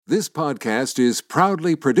This podcast is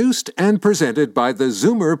proudly produced and presented by the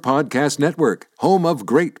Zoomer Podcast Network, home of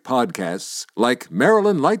great podcasts like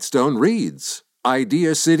Marilyn Lightstone Reads,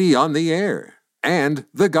 Idea City on the Air, and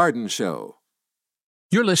The Garden Show.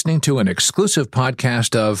 You're listening to an exclusive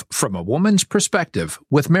podcast of From a Woman's Perspective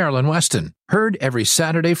with Marilyn Weston, heard every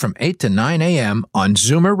Saturday from 8 to 9 a.m. on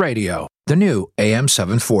Zoomer Radio, the new AM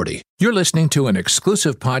 740. You're listening to an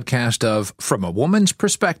exclusive podcast of From a Woman's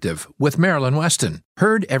Perspective with Marilyn Weston,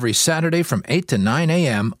 heard every Saturday from 8 to 9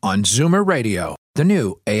 a.m. on Zoomer Radio, the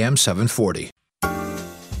new AM 740.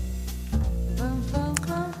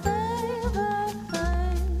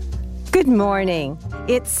 Good morning.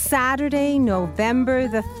 It's Saturday, November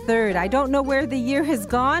the 3rd. I don't know where the year has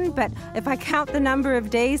gone, but if I count the number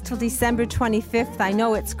of days till December 25th, I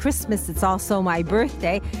know it's Christmas. It's also my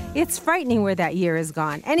birthday. It's frightening where that year has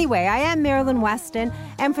gone. Anyway, I am Marilyn Weston,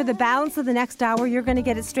 and for the balance of the next hour, you're going to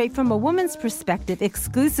get it straight from a woman's perspective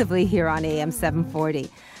exclusively here on AM 740.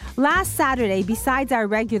 Last Saturday, besides our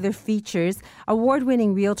regular features,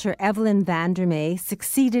 award-winning realtor Evelyn Vandermeer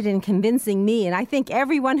succeeded in convincing me, and I think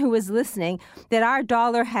everyone who is listening, that our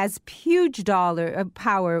dollar has huge dollar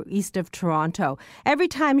power east of Toronto. Every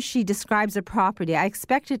time she describes a property, I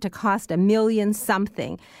expect it to cost $1 million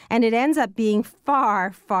something, and it ends up being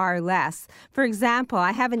far, far less. For example,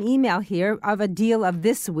 I have an email here of a deal of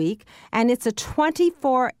this week, and it's a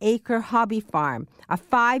 24-acre hobby farm, a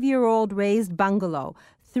 5-year-old raised bungalow,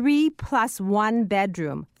 3+1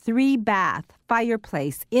 bedroom, 3-bath,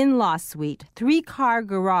 fireplace, in-law suite, 3-car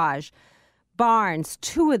garage, barns,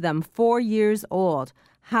 2 of them 4 years old.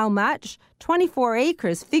 How much? 24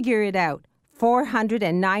 acres, figure it out.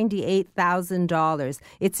 $498,000.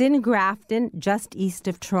 It's in Grafton, just east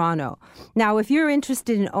of Toronto. Now, if you're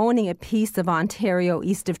interested in owning a piece of Ontario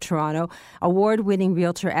east of Toronto, award-winning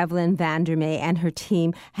realtor Evelyn Vandermeer and her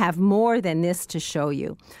team have more than this to show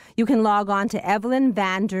you. You can log on to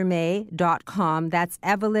evelynvandermeer.com. That's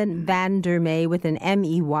Evelyn Vandermeer with an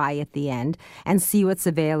M-E-Y at the end, and see what's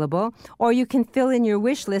available. Or you can fill in your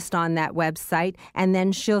wish list on that website, and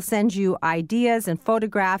then she'll send you ideas and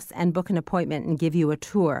photographs and book an appointment and give you a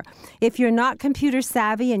tour. If you're not computer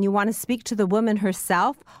savvy and you want to speak to the woman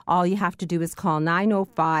herself, all you have to do is call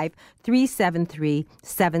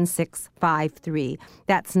 905-373-7653.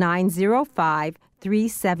 That's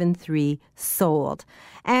 905-373-SOLD.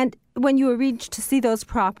 And when you arrange to see those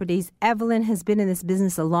properties, Evelyn has been in this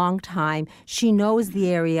business a long time. She knows the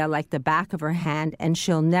area like the back of her hand, and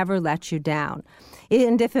she'll never let you down.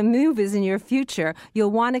 And if a move is in your future,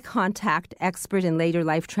 you'll want to contact expert in later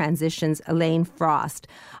life transitions, Elaine Frost.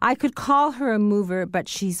 I could call her a mover, but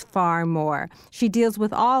she's far more. She deals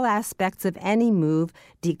with all aspects of any move,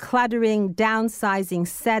 decluttering, downsizing,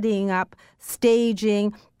 setting up,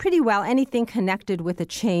 staging, pretty well anything connected with a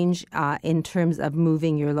change in terms of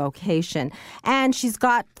moving your location. And she's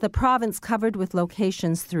got the province covered with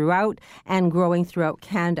locations throughout and growing throughout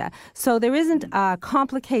Canada. So there isn't a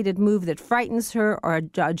complicated move that frightens her or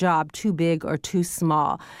a job too big or too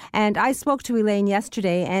small. And I spoke to Elaine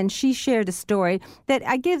yesterday, and she shared a story that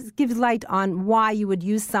gives light on why you would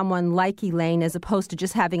use someone like Elaine as opposed to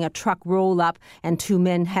just having a truck roll up and 2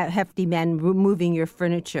 men, hefty men, moving your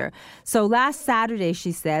furniture. So last Saturday,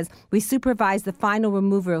 she says, we supervised the final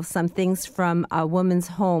removal of some things from a woman's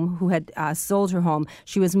home who had sold her home.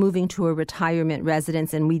 She was moving to a retirement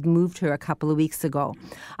residence, and we'd moved her a couple of weeks ago.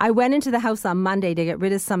 I went into the house on Monday to get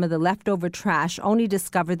rid of some of the leftover trash, only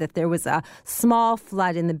discovered that there was a small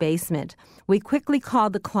flood in the basement. We quickly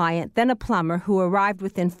called the client, then a plumber, who arrived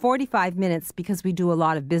within 45 minutes because we do a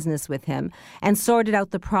lot of business with him, and sorted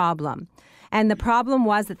out the problem. And the problem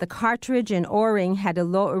was that the cartridge and O-ring had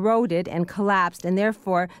eroded and collapsed, and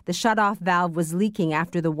therefore the shutoff valve was leaking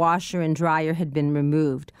after the washer and dryer had been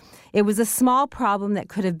removed. It was a small problem that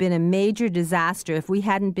could have been a major disaster if we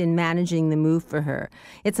hadn't been managing the move for her.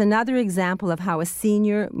 It's another example of how a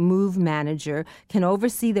senior move manager can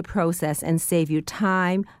oversee the process and save you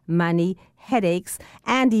time, money, headaches,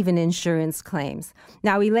 and even insurance claims.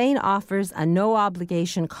 Now, Elaine offers a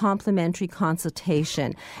no-obligation complimentary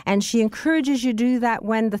consultation, and she encourages you to do that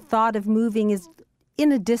when the thought of moving is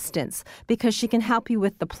in a distance, because she can help you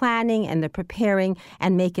with the planning and the preparing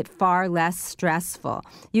and make it far less stressful.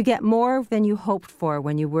 You get more than you hoped for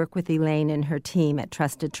when you work with Elaine and her team at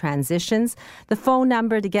Trusted Transitions. The phone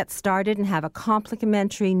number to get started and have a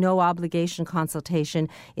complimentary no-obligation consultation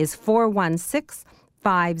is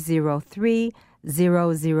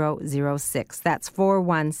 416-503-0006. That's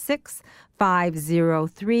 416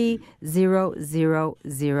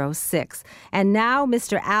 503-0006. And now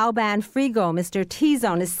Mr. Alban Frigo, Mr.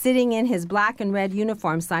 T-Zone, is sitting in his black and red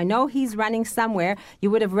uniform. So I know he's running somewhere. You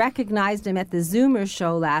would have recognized him at the Zoomer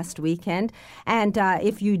show last weekend. And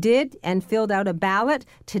if you did and filled out a ballot,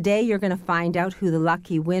 today you're going to find out who the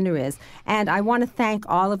lucky winner is. And I want to thank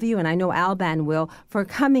all of you, and I know Alban will, for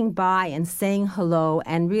coming by and saying hello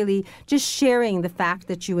and really just sharing the fact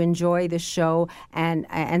that you enjoy the show and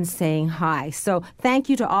saying hi. So thank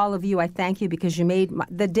you to all of you. I thank you because you made my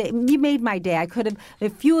day. I could have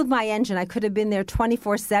it fueled my engine. I could have been there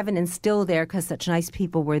 24/7 and still there because such nice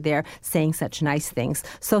people were there saying such nice things.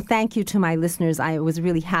 So thank you to my listeners. I was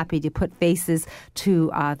really happy to put faces to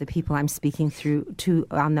the people I'm speaking through to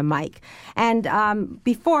on the mic. And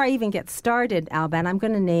before I even get started, Alban, I'm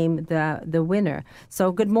going to name the winner.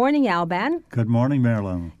 So good morning, Alban. Good morning,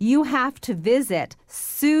 Marilyn. You have to visit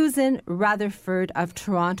Susan Rutherford of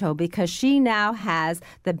Toronto because she now has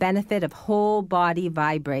the benefit of whole body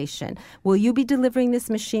vibration. Will you be delivering this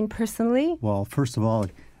machine personally? Well, first of all,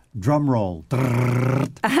 drum roll.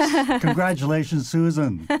 Congratulations,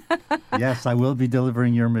 Susan. Yes, I will be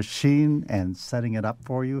delivering your machine and setting it up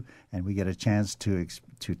for you, and we get a chance to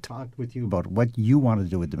talk with you about what you want to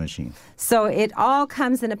do with the machine. So it all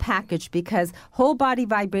comes in a package because whole body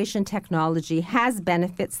vibration technology has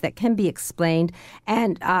benefits that can be explained,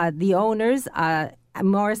 and the owners,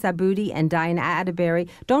 Morris Aboudi and Diana Atterbury,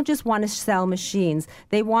 don't just want to sell machines.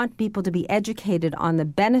 They want people to be educated on the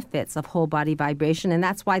benefits of whole body vibration, and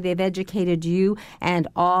that's why they've educated you and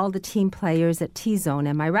all the team players at T-Zone.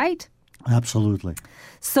 Am I right? Absolutely.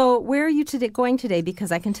 So where are you going today? Because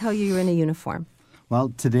I can tell you're in a uniform.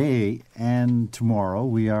 Well, today and tomorrow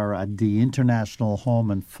we are at the International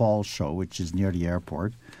Home and Fall Show, which is near the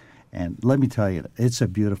airport. And let me tell you, it's a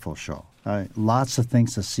beautiful show. Lots of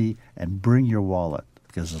things to see, and bring your wallet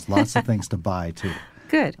because there's lots of things to buy too.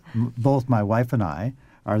 Good. Both my wife and I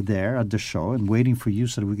are there at the show and waiting for you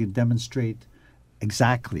so that we can demonstrate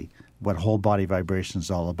exactly what whole body vibration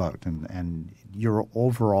is all about and your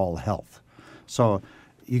overall health. So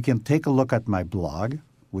you can take a look at my blog,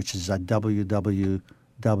 which is at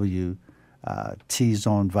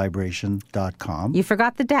www.tzonevibration.com. You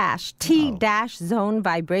forgot the dash.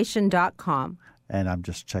 t-zonevibration.com. And I'm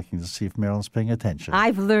just checking to see if Marilyn's paying attention.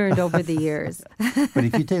 I've learned over the years. But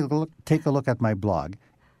if you take a look at my blog,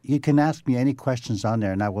 you can ask me any questions on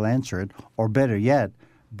there and I will answer it. Or better yet,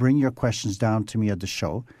 bring your questions down to me at the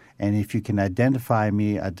show. And if you can identify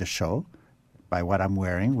me at the show by what I'm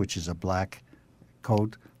wearing, which is a black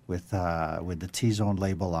coat with the T-Zone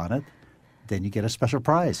label on it, then you get a special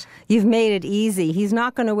prize. You've made it easy. He's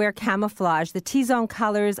not going to wear camouflage. The T-Zone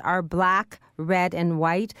colors are black, red, and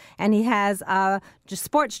white. And he has a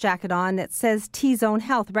sports jacket on that says T-Zone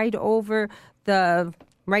Health right over the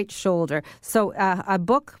right shoulder. So a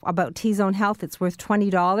book about T-Zone Health, it's worth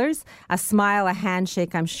 $20. A smile, a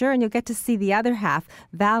handshake, I'm sure. And you'll get to see the other half,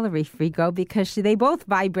 Valerie Frigo, because they both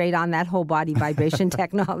vibrate on that whole body vibration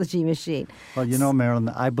technology machine. Well, you know, Marilyn,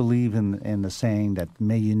 I believe in the saying that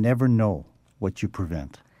may you never know what you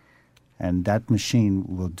prevent. And that machine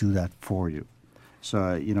will do that for you.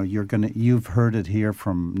 So, you've heard it here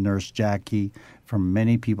from Nurse Jackie, from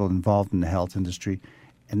many people involved in the health industry.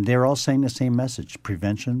 And they're all saying the same message: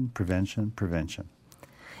 prevention, prevention, prevention.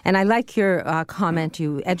 And I like your comment.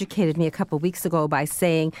 You educated me a couple of weeks ago by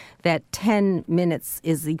saying that 10 minutes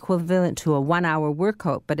is equivalent to a 1-hour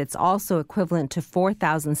workout, but it's also equivalent to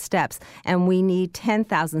 4,000 steps. And we need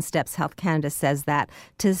 10,000 steps, Health Canada says that,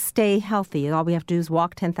 to stay healthy. All we have to do is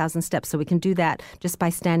walk 10,000 steps. So we can do that just by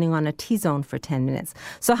standing on a T-Zone for 10 minutes.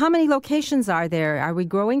 So how many locations are there? Are we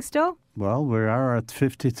growing still? Well, we are at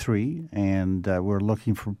 53, and we're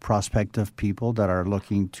looking for prospective people that are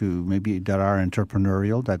looking to that are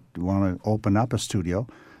entrepreneurial, that want to open up a studio.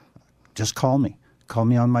 Just call me. Call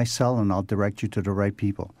me on my cell, and I'll direct you to the right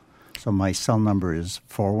people. So my cell number is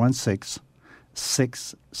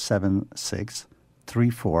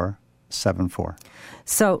 416-676-3474.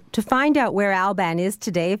 So to find out where Alban is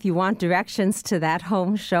today, if you want directions to that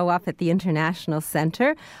home show up at the International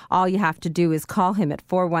Centre, all you have to do is call him at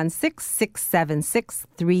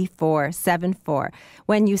 416-676-3474.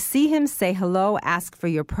 When you see him, say hello, ask for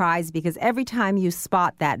your prize, because every time you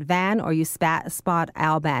spot that van or you spot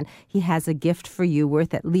Alban, he has a gift for you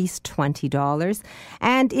worth at least $20.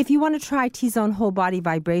 And if you want to try T-Zone Whole Body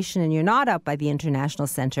Vibration and you're not out by the International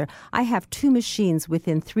Centre, I have 2 machines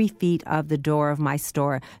within 3 feet feet of the door of my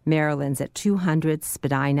store, Maryland's at 200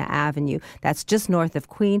 Spadina Avenue. That's just north of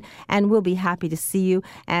Queen, and we'll be happy to see you,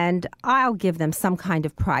 and I'll give them some kind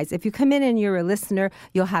of prize. If you come in and you're a listener,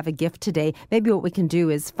 you'll have a gift today. Maybe what we can do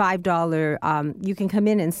is $5. You can come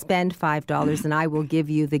in and spend $5, and I will give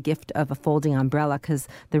you the gift of a folding umbrella because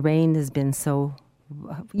the rain has been so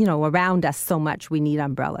around us so much, we need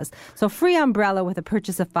umbrellas. So free umbrella with a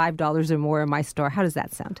purchase of $5 or more in my store. How does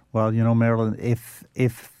that sound? Well, Marilyn, if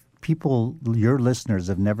people, your listeners,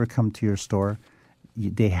 have never come to your store,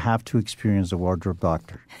 they have to experience a wardrobe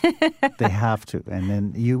doctor. They have to. And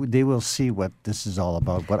then they will see what this is all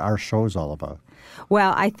about, what our show is all about.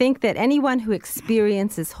 Well, I think that anyone who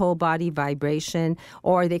experiences whole body vibration,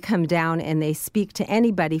 or they come down and they speak to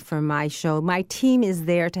anybody from my show, my team is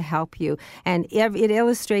there to help you. And it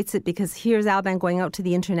illustrates it because here's Alban going out to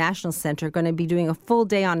the International Center, going to be doing a full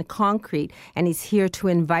day on concrete, and he's here to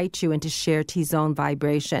invite you and to share T-zone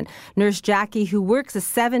vibration. Nurse Jackie, who works a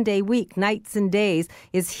 7-day week, nights and days,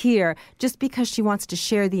 is here just because she wants to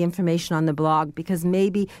share the information on the blog, because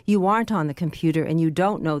maybe you aren't on the computer and you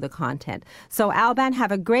don't know the content. So Alban,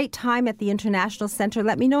 have a great time at the International Center.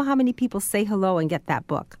 Let me know how many people say hello and get that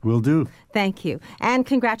book. Will do. Thank you. And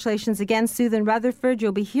congratulations again, Susan Rutherford.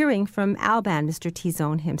 You'll be hearing from Alban, Mr.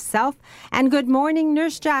 T-Zone himself. And good morning,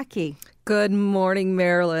 Nurse Jackie. Good morning,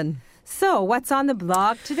 Marilyn. So, what's on the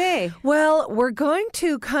blog today? Well, we're going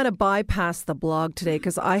to kind of bypass the blog today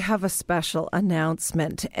because I have a special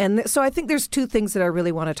announcement. And so I think there's two things that I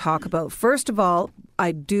really want to talk about. First of all,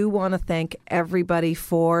 I do want to thank everybody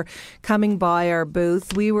for coming by our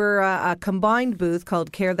booth. We were a combined booth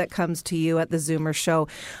called Care That Comes to You at the Zoomer Show.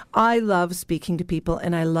 I love speaking to people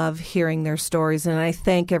and I love hearing their stories, and I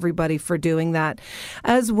thank everybody for doing that.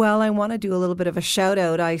 As well, I want to do a little bit of a shout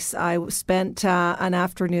out. I spent an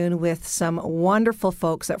afternoon with some wonderful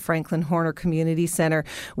folks at Franklin Horner Community Center.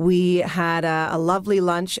 We had a lovely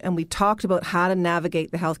lunch and we talked about how to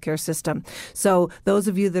navigate the healthcare system. So those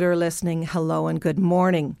of you that are listening, hello and good morning.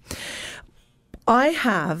 I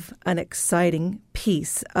have an exciting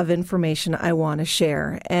piece of information I want to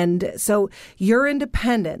share. And so your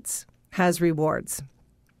independence has rewards.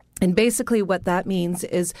 And basically what that means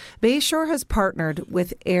is Bayshore has partnered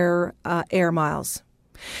with Air Miles.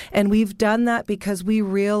 And we've done that because we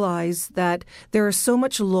realize that there is so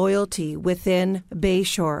much loyalty within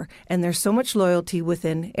Bayshore and there's so much loyalty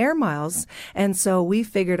within Air Miles. And so we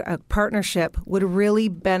figured a partnership would really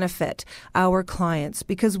benefit our clients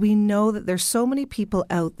because we know that there's so many people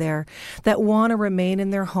out there that want to remain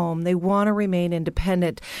in their home. They want to remain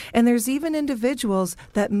independent. And there's even individuals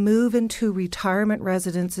that move into retirement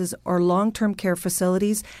residences or long-term care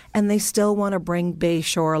facilities and they still want to bring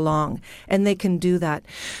Bayshore along. And they can do that.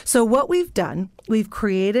 So what we've done, we've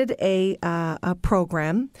created a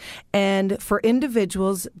program, and for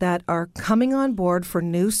individuals that are coming on board for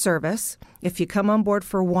new service, if you come on board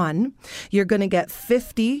for one, you're going to get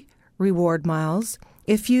 50 reward miles.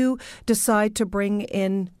 If you decide to bring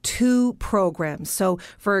in 2 programs, so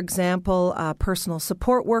for example, a personal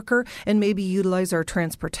support worker and maybe utilize our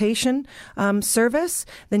transportation service,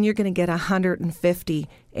 then you're going to get 150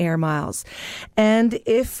 air miles. And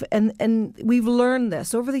we've learned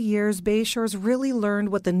this over the years. Bayshore's really learned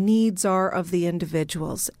what the needs are of the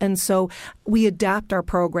individuals. And so we adapt our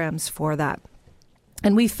programs for that.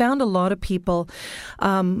 And we found a lot of people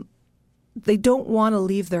they don't want to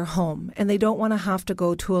leave their home and they don't want to have to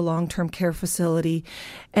go to a long-term care facility.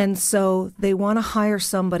 And so they want to hire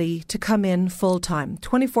somebody to come in full-time,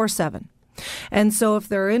 24/7. And so if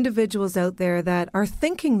there are individuals out there that are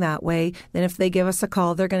thinking that way, then if they give us a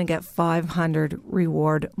call, they're going to get 500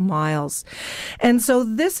 reward miles. And so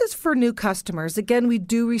this is for new customers. Again, we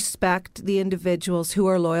do respect the individuals who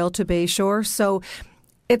are loyal to Bayshore. So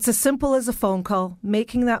it's as simple as a phone call,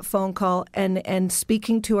 making that phone call and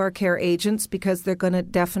speaking to our care agents because they're going to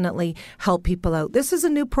definitely help people out. This is a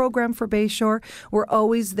new program for Bayshore. We're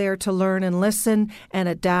always there to learn and listen and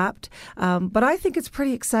adapt. But I think it's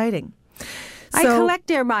pretty exciting. I collect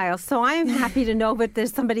air miles, so I'm happy to know that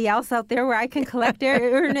there's somebody else out there where I can collect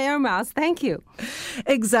earn air miles. Thank you.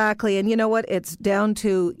 Exactly. And you know what? It's down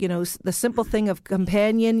to, the simple thing of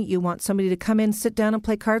companion. You want somebody to come in, sit down and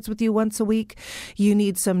play cards with you once a week. You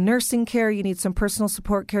need some nursing care. You need some personal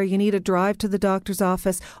support care. You need a drive to the doctor's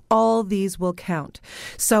office. All these will count.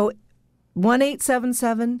 So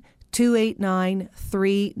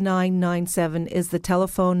 1-877-289-3997 is the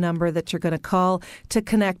telephone number that you're going to call to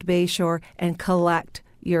connect Bayshore and collect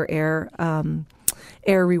your air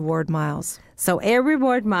reward miles. So Air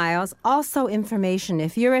Reward Miles, also information.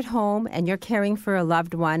 If you're at home and you're caring for a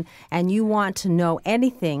loved one and you want to know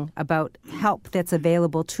anything about help that's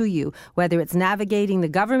available to you, whether it's navigating the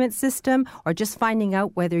government system or just finding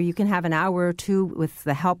out whether you can have an hour or two with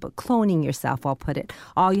the help of cloning yourself, I'll put it.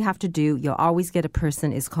 All you have to do, you'll always get a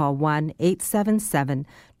person, is call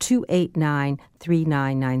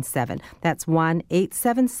 1-877-289-3997. That's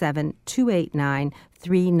 1-877-289-3997.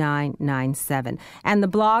 And the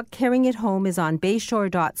blog, Carrying It Home, is on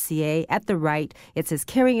bayshore.ca at the right. It says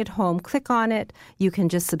Carrying It Home. Click on it. You can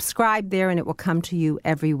just subscribe there and it will come to you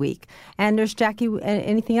every week. And Nurse Jackie,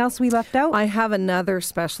 anything else we left out? I have another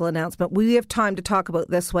special announcement. We have time to talk about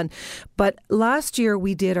this one. But last year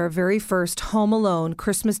we did our very first Home Alone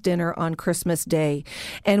Christmas dinner on Christmas Day.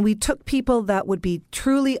 And we took people that would be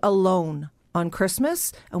truly alone on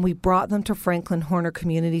Christmas, and we brought them to Franklin Horner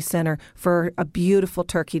Community Centre for a beautiful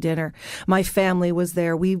turkey dinner. My family was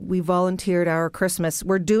there. We volunteered our Christmas.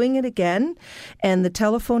 We're doing it again, and the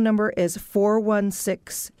telephone number is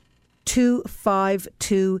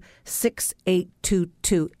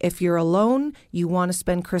 416-252-6822. If you're alone, you want to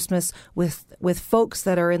spend Christmas with folks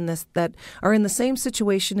that are in the same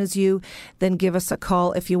situation as you, then give us a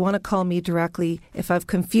call. If you want to call me directly, if I've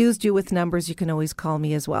confused you with numbers, you can always call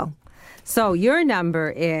me as well. So your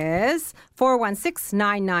number is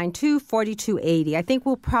 416-992-4280. I think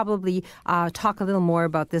we'll probably talk a little more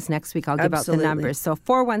about this next week. I'll give out the numbers. So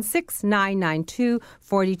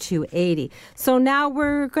 416-992-4280. So now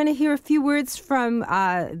we're going to hear a few words from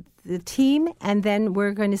the team, and then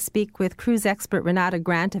we're going to speak with cruise expert Renata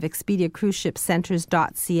Grant of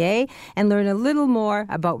ExpediaCruiseShipCenters.ca and learn a little more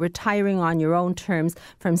about retiring on your own terms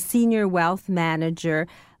from Senior Wealth Manager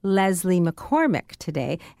Leslie McCormick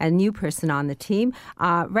today, a new person on the team,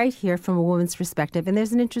 right here from a woman's perspective. And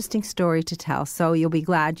there's an interesting story to tell, so you'll be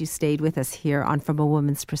glad you stayed with us here on From a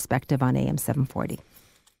Woman's Perspective on AM 740.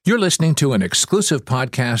 You're listening to an exclusive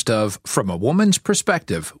podcast of From a Woman's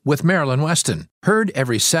Perspective with Marilyn Weston, heard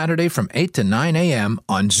every Saturday from 8 to 9 a.m.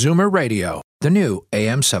 on Zoomer Radio, the new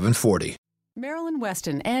AM 740. Marilyn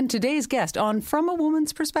Weston and today's guest on From a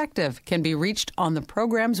Woman's Perspective can be reached on the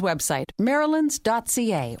program's website,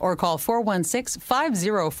 marilyns.ca, or call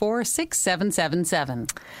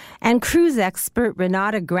 416-504-6777. And cruise expert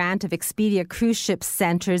Renata Grant of Expedia Cruise Ship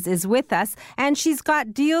Centers is with us, and she's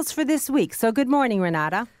got deals for this week. So good morning,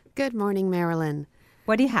 Renata. Good morning, Marilyn.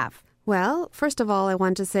 What do you have? Well, first of all, I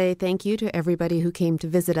want to say thank you to everybody who came to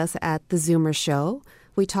visit us at the Zoomer show.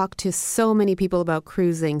 We talked to so many people about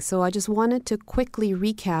cruising, so I just wanted to quickly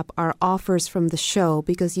recap our offers from the show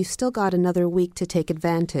because you still got another week to take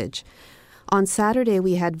advantage. On Saturday,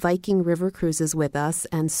 we had Viking River Cruises with us,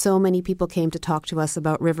 and so many people came to talk to us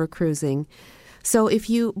about river cruising. So if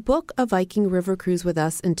you book a Viking River Cruise with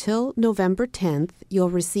us until November 10th, you'll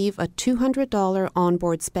receive a $200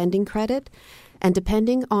 onboard spending credit. And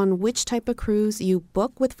depending on which type of cruise you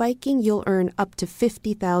book with Viking, you'll earn up to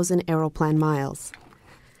 50,000 Aeroplan miles.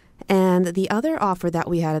 And the other offer that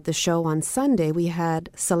we had at the show on Sunday, we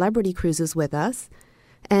had Celebrity Cruises with us.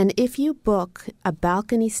 And if you book a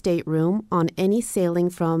balcony stateroom on any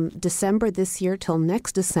sailing from December this year till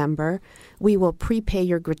next December, we will prepay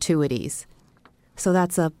your gratuities. So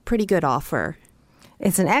that's a pretty good offer.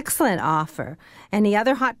 It's an excellent offer. Any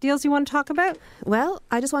other hot deals you want to talk about? Well,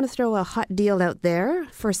 I just want to throw a hot deal out there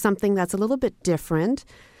for something that's a little bit different.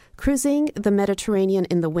 Cruising the Mediterranean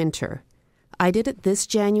in the winter. I did it this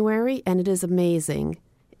January, and it is amazing.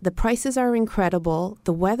 The prices are incredible,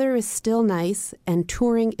 the weather is still nice, and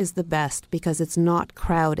touring is the best because it's not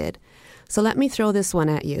crowded. So let me throw this one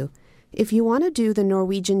at you. If you want to do the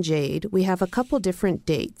Norwegian Jade, we have a couple different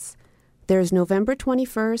dates. There's November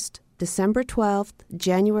 21st, December 12th,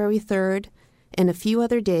 January 3rd, and a few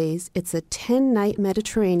other days. It's a 10-night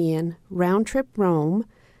Mediterranean round-trip Rome,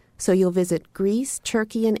 so you'll visit Greece,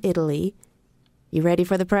 Turkey, and Italy. You ready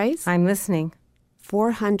for the price? I'm listening.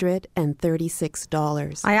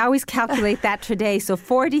 $436. I always calculate that today. So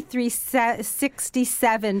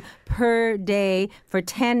 $43.67 per day for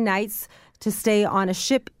 10 nights to stay on a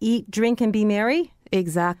ship, eat, drink, and be merry?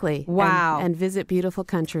 Exactly. Wow. And visit beautiful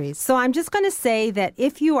countries. So I'm just going to say that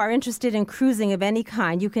if you are interested in cruising of any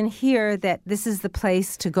kind, you can hear that this is the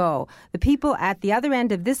place to go. The people at the other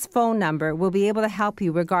end of this phone number will be able to help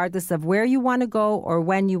you regardless of where you want to go or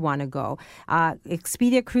when you want to go.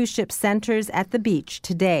 Expedia Cruise Ship Centers at the beach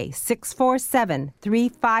today,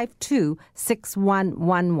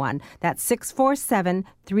 647-352-6111. That's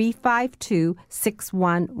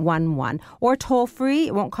 647-352-6111. Or toll free,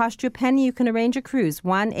 it won't cost you a penny. You can arrange a cruise.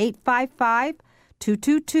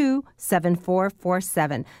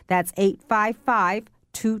 1-855-222-7447. That's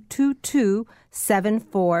 855-222-7447.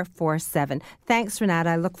 7447. Thanks,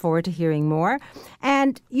 Renata. I look forward to hearing more.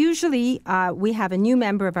 And usually we have a new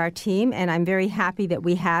member of our team, and I'm very happy that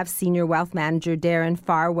we have Senior Wealth Manager Darren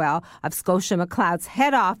Farwell of Scotia McLeod's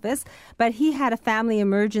head office, but he had a family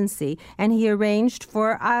emergency, and he arranged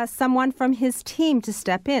for someone from his team to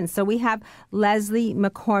step in. So we have Leslie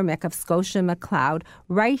McCormick of Scotia McLeod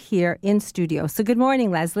right here in studio. So good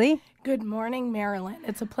morning, Leslie. Good morning, Marilyn.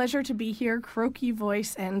 It's a pleasure to be here, croaky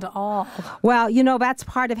voice and all. Well, you know, that's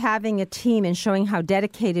part of having a team and showing how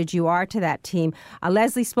dedicated you are to that team.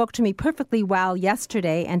 Leslie spoke to me perfectly well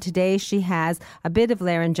yesterday, and today she has a bit of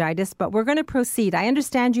laryngitis, but we're going to proceed. I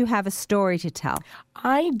understand you have a story to tell.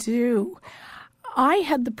 I do. I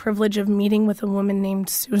had the privilege of meeting with a woman named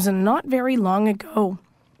Susan not very long ago.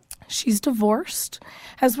 She's divorced,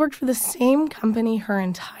 has worked for the same company her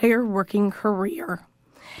entire working career,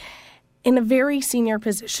 in a very senior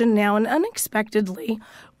position now, and unexpectedly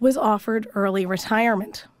was offered early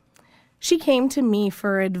retirement. She came to me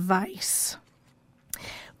for advice.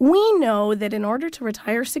 We know that in order to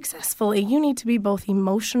retire successfully, you need to be both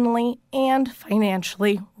emotionally and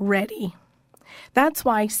financially ready. That's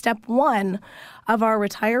why step 1 of our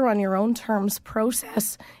Retire on Your Own Terms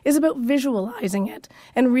process is about visualizing it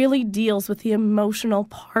and really deals with the emotional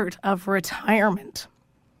part of retirement.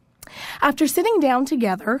 After sitting down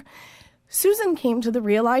together, Susan came to the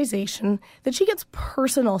realization that she gets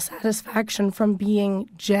personal satisfaction from being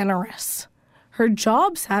generous. Her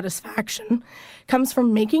job satisfaction comes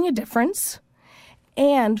from making a difference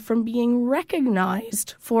and from being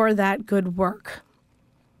recognized for that good work.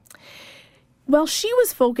 While she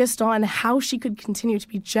was focused on how she could continue to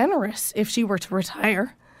be generous if she were to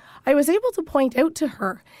retire, I was able to point out to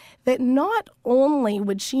her that not only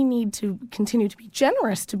would she need to continue to be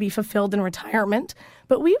generous to be fulfilled in retirement,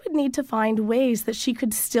 but we would need to find ways that she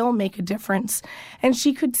could still make a difference and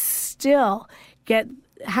she could still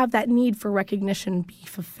have that need for recognition be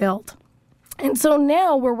fulfilled. And so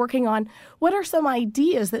now we're working on what are some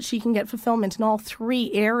ideas that she can get fulfillment in all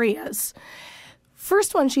 3 areas.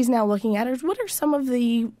 First one she's now looking at is what are some of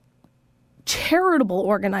the charitable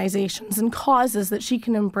organizations and causes that she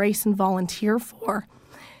can embrace and volunteer for.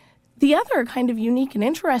 The other kind of unique and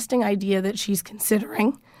interesting idea that she's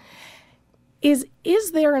considering is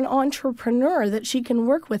there an entrepreneur that she can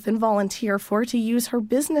work with and volunteer for to use her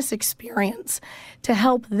business experience to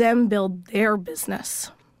help them build their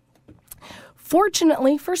business?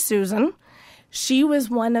 Fortunately for Susan, she was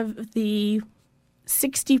one of the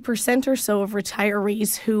 60% or so of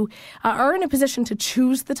retirees who are in a position to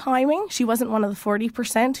choose the timing. She wasn't one of the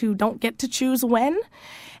 40% who don't get to choose when.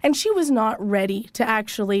 And she was not ready to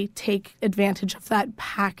actually take advantage of that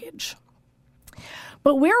package.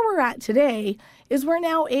 But where we're at today is we're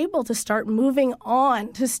now able to start moving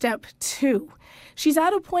on to step 2. She's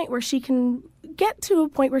at a point where she can get to a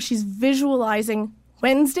point where she's visualizing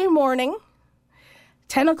Wednesday morning,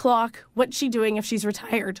 10 o'clock, what's she doing if she's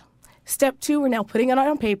retired? Step 2, we're now putting it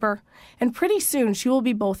on paper, and pretty soon she will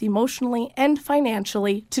be both emotionally and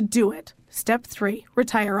financially to do it. Step 3,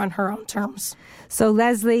 retire on her own terms. So,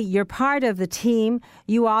 Leslie, you're part of the team.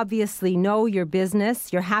 You obviously know your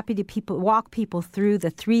business. You're happy to walk people through the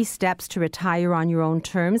 3 steps to retire on your own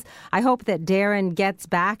terms. I hope that Darren gets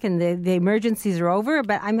back and the emergencies are over,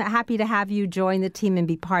 but I'm happy to have you join the team and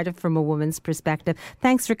be part of From a Woman's Perspective.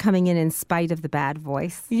 Thanks for coming in spite of the bad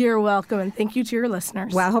voice. You're welcome, and thank you to your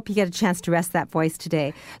listeners. Well, I hope you get a chance to rest that voice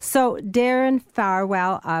today. So, Darren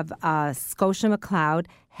Farwell of Scotia McLeod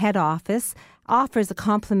head office offers a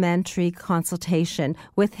complimentary consultation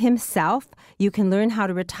with himself. You can learn how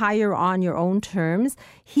to retire on your own terms.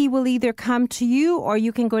 He will either come to you or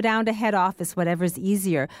you can go down to head office, whatever's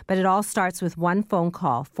easier. But it all starts with one phone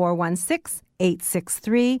call,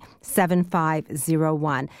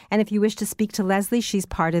 416-863-7501. And if you wish to speak to Leslie, she's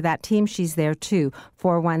part of that team. She's there too,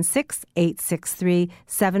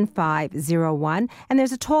 416-863-7501. And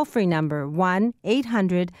there's a toll-free number,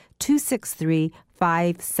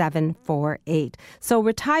 1-800-263-5748. So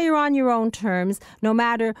retire on your own terms, no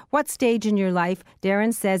matter what stage in your life.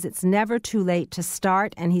 Darren says it's never too late to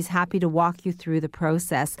start, and he's happy to walk you through the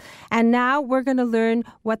process. And now we're going to learn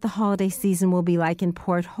what the holiday season will be like in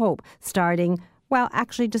Port Hope, starting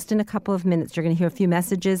actually, just in a couple of minutes. You're going to hear a few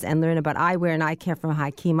messages and learn about eyewear and eye care from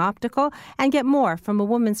Hakeem Optical and get more from a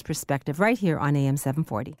woman's perspective right here on AM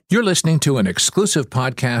 740. You're listening to an exclusive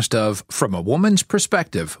podcast of From a Woman's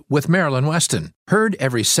Perspective with Marilyn Weston. Heard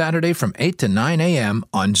every Saturday from 8 to 9 a.m.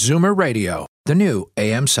 on Zoomer Radio, the new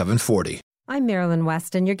AM 740. I'm Marilyn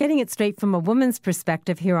Weston. You're getting it straight from a woman's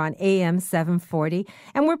perspective here on AM 740.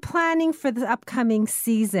 And we're planning for the upcoming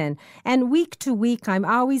season. And week to week, I'm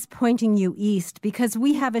always pointing you east because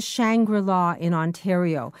we have a Shangri-La in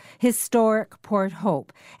Ontario, historic Port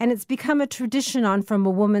Hope. And it's become a tradition on From a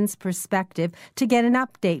Woman's Perspective to get an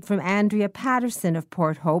update from Andrea Patterson of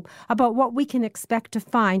Port Hope about what we can expect to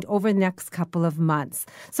find over the next couple of months.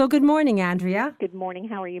 So good morning, Andrea. Good morning.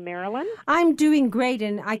 How are you, Marilyn? I'm doing great,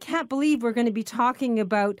 and I can't believe we're going to be talking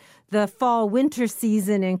about the fall-winter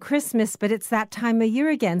season and Christmas, but it's that time of year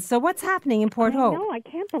again. So what's happening in Port Hope? No, I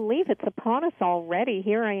can't believe it's upon us already.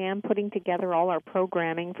 Here I am putting together all our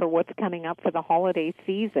programming for what's coming up for the holiday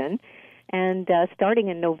season. And starting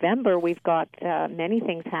in November, we've got many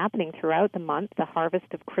things happening throughout the month. The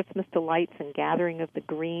Harvest of Christmas Delights and Gathering of the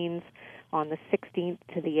Greens on the 16th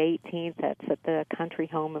to the 18th. That's at the country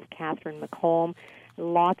home of Catherine McComb.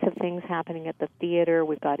 Lots of things happening at the theater.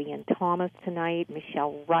 We've got Ian Thomas tonight,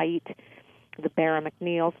 Michelle Wright, the Barra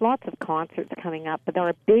McNeils, lots of concerts coming up. But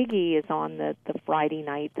our biggie is on the Friday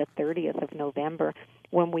night, the 30th of November,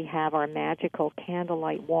 when we have our magical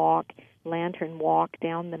candlelight walk, lantern walk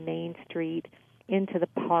down the main street into the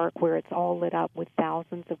park where it's all lit up with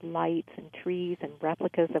thousands of lights and trees and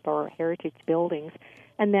replicas of our heritage buildings.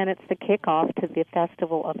 And then it's the kickoff to the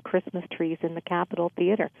Festival of Christmas Trees in the Capitol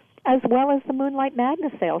Theater, as well as the Moonlight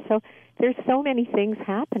Madness sale. So there's so many things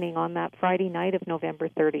happening on that Friday night of November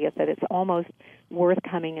 30th that it's almost worth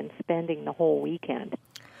coming and spending the whole weekend.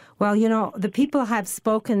 Well, you know, the people that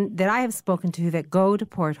I have spoken to that go to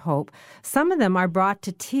Port Hope, some of them are brought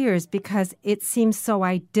to tears because it seems so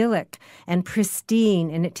idyllic and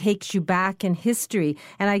pristine, and it takes you back in history.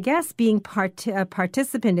 And I guess being a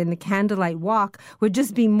participant in the Candlelight Walk would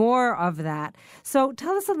just be more of that. So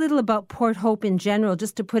tell us a little about Port Hope in general,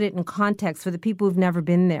 just to put it in context for the people who've never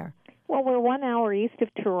been there. Well, we're 1 hour east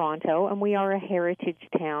of Toronto, and we are a heritage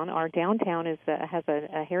town. Our downtown has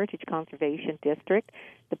a heritage conservation district,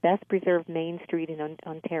 the best preserved main street in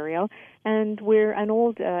Ontario, and we're an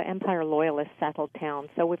old Empire Loyalist settled town,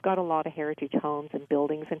 so we've got a lot of heritage homes and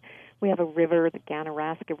buildings, and we have a river, the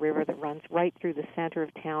Ganaraska River, that runs right through the center of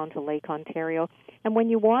town to Lake Ontario. And when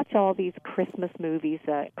you watch all these Christmas movies,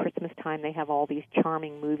 Christmas time, they have all these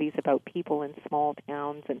charming movies about people in small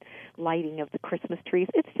towns and lighting of the Christmas trees.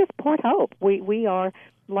 It's just Port Hope. We are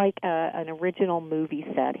like an original movie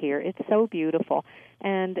set here. It's so beautiful.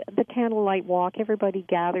 And the candlelight walk, everybody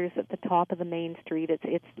gathers at the top of the main street.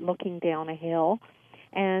 It's looking down a hill,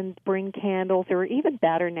 and bring candles, or even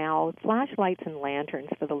better now, flashlights and lanterns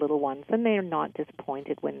for the little ones, and they are not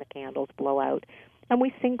disappointed when the candles blow out. And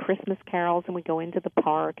we sing Christmas carols, and we go into the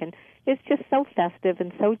park, and it's just so festive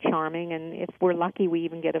and so charming, and if we're lucky, we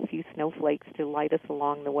even get a few snowflakes to light us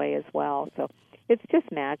along the way as well. So it's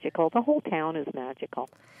just magical. The whole town is magical.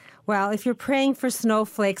 Well, if you're praying for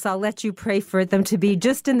snowflakes, I'll let you pray for them to be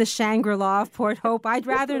just in the Shangri-La of Port Hope. I'd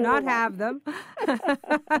rather not have them.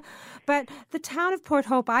 But the town of Port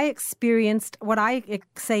Hope, I experienced what I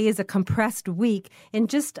say is a compressed week in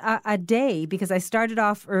just a day, because I started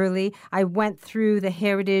off early. I went through the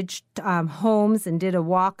heritage homes and did a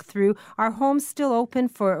walk through. Are homes still open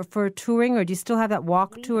for touring, or do you still have that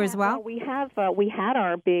walk tour as well? We had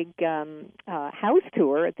our big house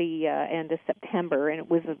tour at the end of September, and it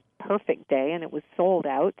was a perfect day, and it was sold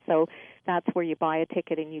out. So that's where you buy a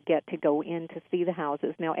ticket and you get to go in to see the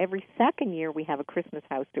houses. Now, every second year we have a Christmas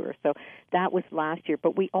house tour, so that was last year.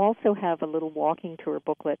 But we also have a little walking tour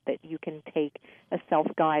booklet that you can take a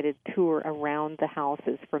self-guided tour around the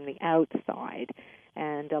houses from the outside.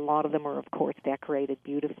 And a lot of them are, of course, decorated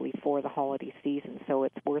beautifully for the holiday season, so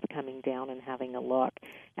it's worth coming down and having a look.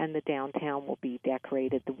 And the downtown will be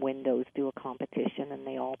decorated. The windows do a competition, and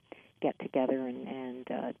they all get together and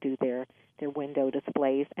do their window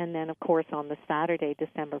displays. And then, of course, on the Saturday,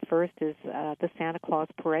 December 1st, is the Santa Claus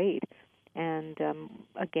Parade. And,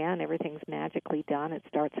 again, everything's magically done. It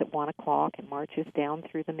starts at 1 o'clock and marches down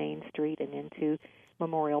through the main street and into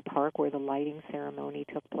Memorial Park, where the lighting ceremony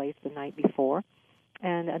took place the night before.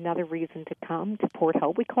 And another reason to come to Port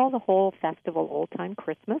Hope, we call the whole festival Old Time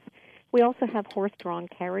Christmas. We also have horse-drawn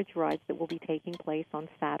carriage rides that will be taking place on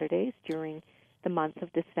Saturdays during the month of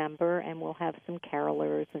December, and we'll have some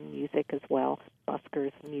carolers and music as well,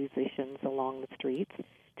 buskers, musicians along the streets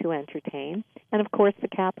to entertain. And, of course, the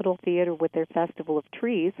Capitol Theater with their Festival of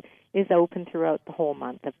Trees is open throughout the whole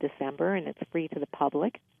month of December, and it's free to the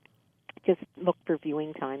public. Just look for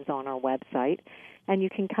viewing times on our website, and you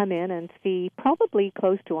can come in and see probably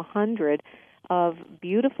close to 100 of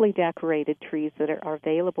beautifully decorated trees that are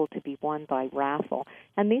available to be won by raffle.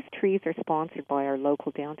 And these trees are sponsored by our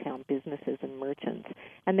local downtown businesses and merchants.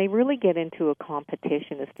 And they really get into a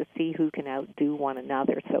competition as to see who can outdo one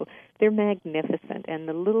another. So they're magnificent. And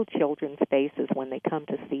the little children's faces when they come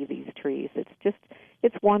to see these trees,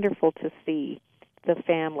 it's wonderful to see the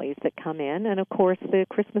families that come in. And, of course, the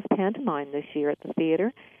Christmas pantomime this year at the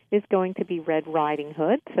theater is going to be Red Riding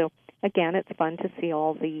Hood. So, again, it's fun to see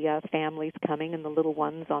all the families coming and the little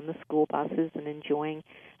ones on the school buses and enjoying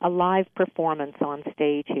a live performance on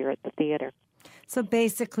stage here at the theater. So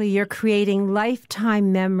basically, you're creating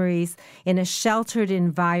lifetime memories in a sheltered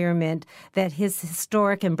environment that is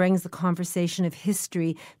historic and brings the conversation of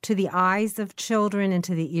history to the eyes of children and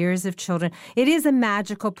to the ears of children. It is a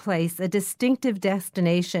magical place, a distinctive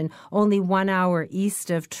destination, only 1 hour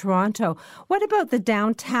east of Toronto. What about the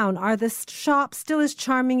downtown? Are the shops still as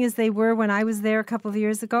charming as they were when I was there a couple of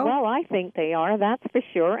years ago? Well, I think they are, that's for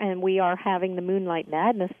sure. And we are having the Moonlight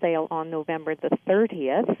Madness sale on November the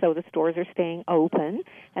 30th, so the stores are staying open,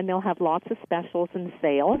 and they'll have lots of specials and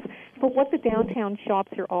sales. But what the downtown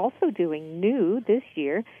shops are also doing new this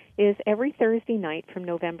year is every Thursday night from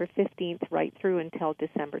November 15th right through until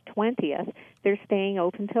December 20th, they're staying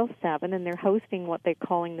open till 7, and they're hosting what they're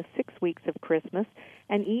calling the 6 weeks of Christmas.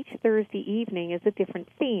 And each Thursday evening is a different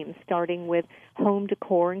theme, starting with home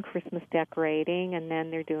decor and Christmas decorating, and then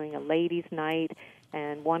they're doing a ladies' night,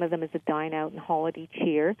 and one of them is a dine out and holiday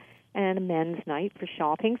cheer, and a men's night for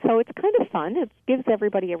shopping. So it's kind of fun. It gives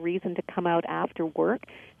everybody a reason to come out after work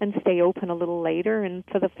and stay open a little later. And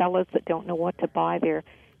for the fellows that don't know what to buy their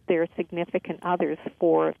significant others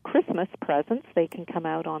for Christmas presents, they can come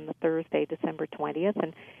out on the Thursday, December 20th,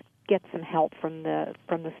 and get some help from the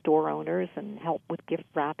store owners and help with gift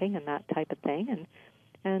wrapping and that type of thing.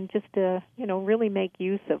 And just really make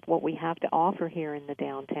use of what we have to offer here in the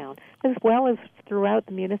downtown, as well as throughout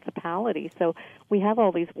the municipality. So we have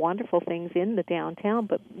all these wonderful things in the downtown,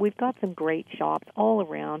 but we've got some great shops all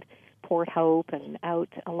around Port Hope and out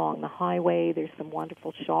along the highway. There's some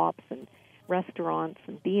wonderful shops and restaurants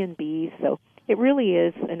and B&Bs. So it really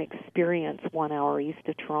is an experience 1 hour east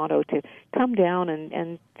of Toronto to come down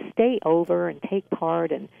and stay over and take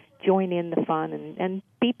part and join in the fun and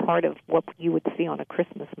be part of what you would see on a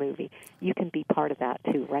Christmas movie. You can be part of that,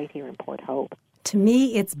 too, right here in Port Hope. To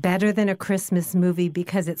me, it's better than a Christmas movie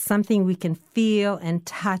because it's something we can feel and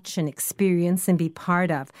touch and experience and be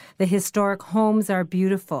part of. The historic homes are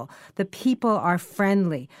beautiful. The people are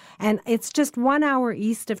friendly. And it's just 1 hour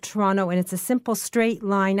east of Toronto, and it's a simple straight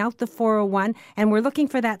line out the 401, and we're looking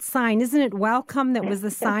for that sign. Isn't it Welcome that was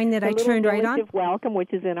the sign that I turned right on? Of Welcome,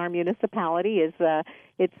 which is in our municipality, is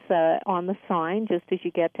it's on the sign just as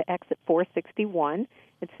you get to exit 461.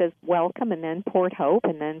 It says Welcome and then Port Hope,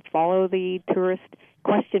 and then follow the tourist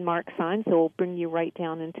question mark signs. So it'll bring you right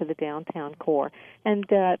down into the downtown core. And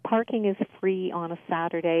parking is free on a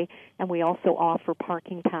Saturday, and we also offer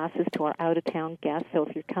parking passes to our out-of-town guests. So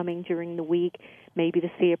if you're coming during the week, maybe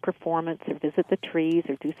to see a performance or visit the trees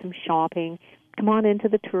or do some shopping, come on into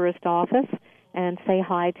the tourist office and say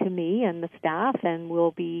hi to me and the staff, and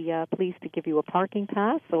we'll be pleased to give you a parking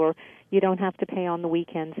pass, or you don't have to pay on the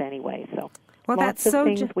weekends anyway. So lots of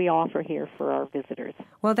things we offer here for our visitors.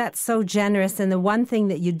 Well, that's so generous. And the one thing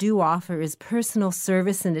that you do offer is personal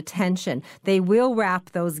service and attention. They will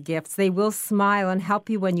wrap those gifts. They will smile and help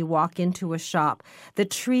you when you walk into a shop. The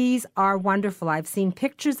trees are wonderful. I've seen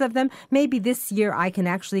pictures of them. Maybe this year I can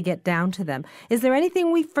actually get down to them. Is there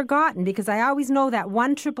anything we've forgotten? Because I always know that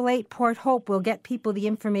 1-888 Port Hope will get people the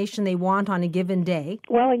information they want on a given day.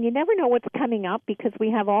 Well, and you never know what's coming up because we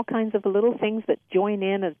have all kinds of little things that join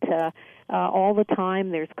in at all the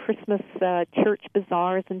time. There's Christmas church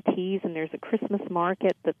bazaars and teas, and there's a Christmas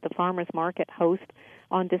market that the Farmers Market hosts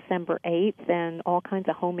on December 8th, and all kinds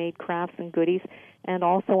of homemade crafts and goodies. And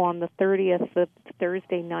also on the 30th, the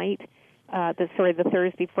Thursday night,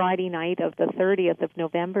 Friday night of the 30th of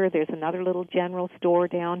November, there's another little general store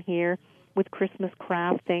down here with Christmas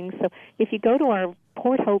craft things. So if you go to our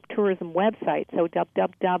Port Hope Tourism website, so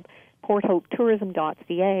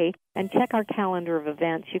www.porthopetourism.ca, and check our calendar of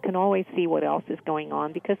events, you can always see what else is going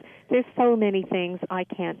on because there's so many things. I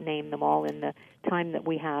can't name them all in the time that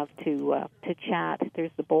we have to chat.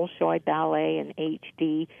 There's the Bolshoi Ballet in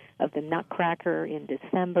HD of the Nutcracker in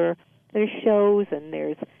December. There's shows and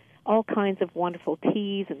there's all kinds of wonderful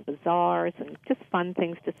teas and bazaars and just fun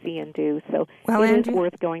things to see and do. So well, it Andrea, is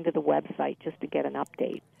worth going to the website just to get an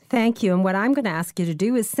update. Thank you. And what I'm going to ask you to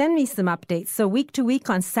do is send me some updates. So week to week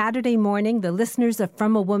on Saturday morning, the listeners of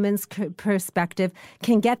From a Woman's Perspective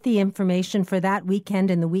can get the information for that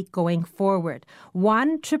weekend and the week going forward.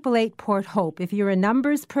 1-888-Port Hope. If you're a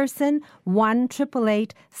numbers person,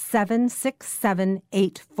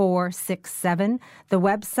 1-767-8467. The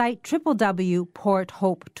website,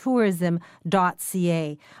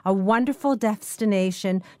 www.porthopetourism.ca. A wonderful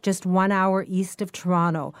destination just 1 hour east of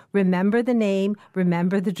Toronto. Remember the name,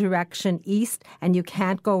 remember the direction east, and you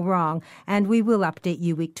can't go wrong. And we will update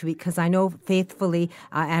you week to week because I know faithfully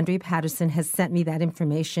Andrea Patterson has sent me that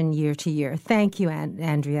information year to year. Thank you,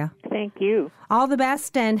 Andrea. Thank you. All the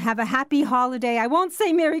best and have a happy holiday. I won't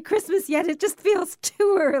say Merry Christmas yet. It just feels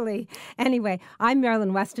too early. Anyway, I'm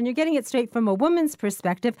Marilyn Weston. You're getting it straight from a woman's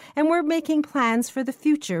perspective, and we're making plans for the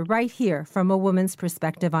future right here from a woman's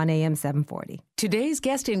perspective on AM 740. Today's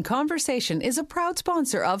guest in conversation is a proud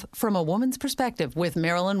sponsor of From a Woman's Perspective with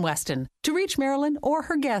Marilyn Weston. To reach Marilyn or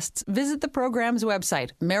her guests, visit the program's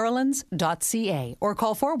website, marilyns.ca, or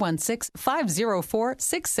call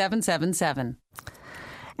 416-504-6777.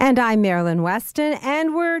 And I'm Marilyn Weston,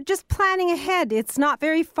 and we're just planning ahead. It's not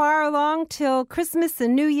very far along till Christmas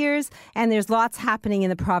and New Year's, and there's lots happening in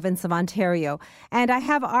the province of Ontario. And I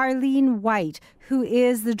have Arlene White, who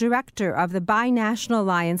is the director of the Binational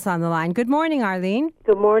Alliance, on the line. Good morning, Arlene.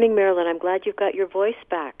 Good morning, Marilyn. I'm glad you've got your voice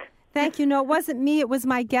back. Thank you. No, it wasn't me. It was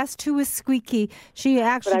my guest who was squeaky. She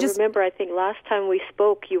actually But I remember, I think last time we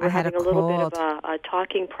spoke, you were having a little bit of a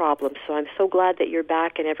talking problem. So I'm so glad that you're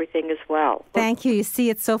back and everything as well. Thank you. You see,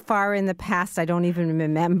 it's so far in the past, I don't even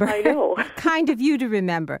remember. I know. Kind of you to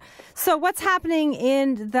remember. So what's happening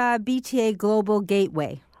in the BTA Global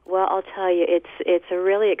Gateway? Well, I'll tell you, it's a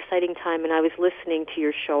really exciting time, and I was listening to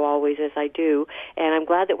your show always, as I do, and I'm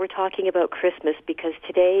glad that we're talking about Christmas, because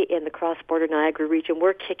today in the cross-border Niagara region,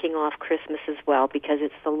 we're kicking off Christmas as well, because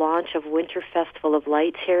it's the launch of Winter Festival of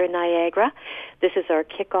Lights here in Niagara. This is our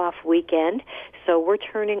kickoff weekend, so we're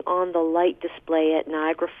turning on the light display at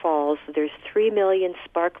Niagara Falls. There's 3 million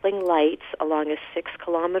sparkling lights along a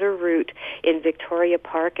 6-kilometer route in Victoria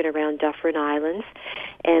Park and around Dufferin Islands,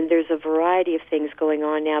 and there's a variety of things going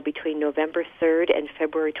on now between November 3rd and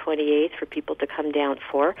February 28th for people to come down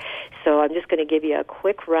for. So I'm just going to give you a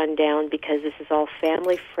quick rundown because this is all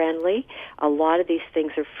family friendly. A lot of these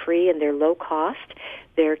things are free and they're low cost.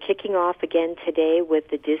 They're kicking off again today with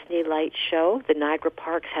the Disney Light Show. The Niagara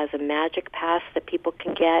Parks has a magic pass that people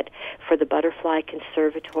can get for the Butterfly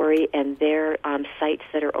Conservatory and their sites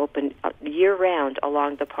that are open year-round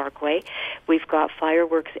along the parkway. We've got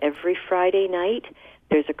fireworks every Friday night.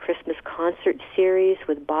 There's a Christmas concert series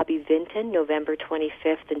with Bobby Vinton, November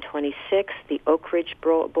 25th and 26th, the Oak Ridge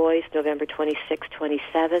Boys, November 26th,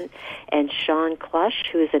 27th, and Sean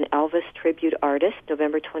Clush, who is an Elvis tribute artist,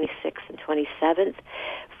 November 26th and 27th.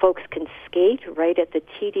 Folks can skate right at the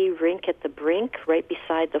TD Rink at the Brink, right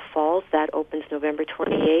beside the falls. That opens November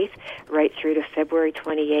 28th, right through to February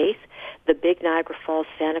 28th. The Big Niagara Falls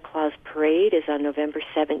Santa Claus Parade is on November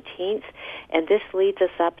 17th, and this leads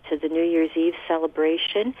us up to the New Year's Eve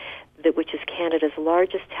celebration, which is Canada's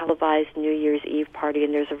largest televised New Year's Eve party,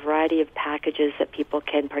 and there's a variety of packages that people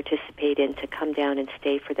can participate in to come down and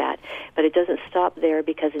stay for that. But it doesn't stop there,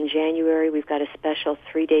 because in January we've got a special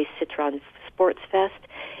 3-day Citron Sports Fest,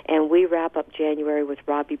 and we wrap up January with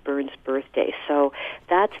Robbie Burns' birthday. So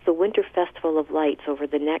that's the Winter Festival of Lights over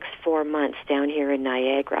the next 4 months down here in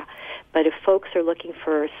Niagara. But if folks are looking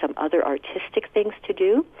for some other artistic things to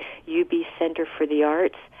do, UB Center for the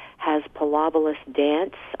Arts has Pilobolus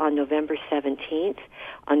Dance on November 17th.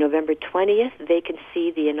 On November 20th, they can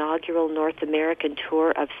see the inaugural North American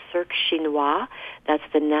tour of Cirque Chinois. That's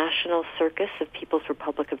the national circus of People's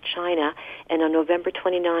Republic of China. And on November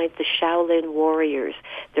 29th, the Shaolin Warriors.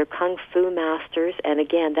 They're Kung Fu masters. And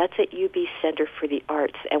again, that's at UB Center for the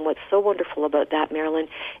Arts. And what's so wonderful about that, Marilyn,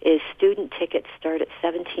 is student tickets start at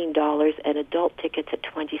 $17 and adult tickets at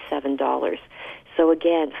 $27. So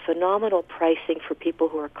again, phenomenal pricing for people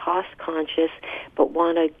who are cost-conscious but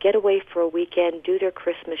want to get away for a weekend, do their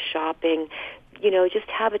Christmas shopping, just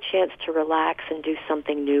have a chance to relax and do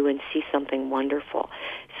something new and see something wonderful.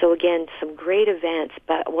 So again, some great events,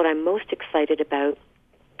 but what I'm most excited about,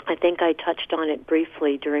 I think I touched on it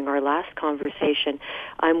briefly during our last conversation.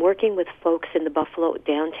 I'm working with folks in the Buffalo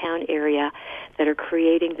downtown area that are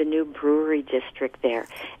creating the new brewery district there.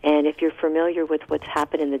 And if you're familiar with what's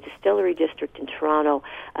happened in the distillery district in Toronto,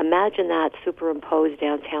 imagine that superimposed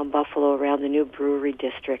downtown Buffalo around the new brewery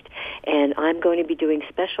district. And I'm going to be doing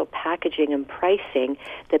special packaging and pricing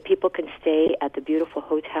that people can stay at the beautiful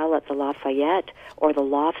hotel at the Lafayette or the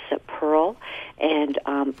Lofts at Pearl. And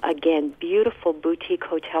again, beautiful boutique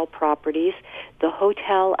hotel properties. The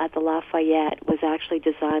hotel at the Lafayette was actually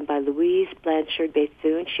designed by Louise Blanchard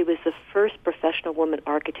Bethune. She was the first professional woman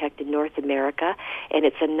architect in North America, and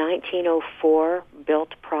it's a 1904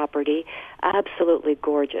 built property, absolutely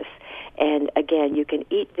gorgeous. And again, you can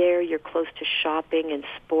eat there, you're close to shopping and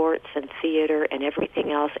sports and theater and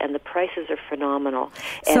everything else, and the prices are phenomenal.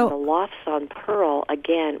 And the Lofts on Pearl,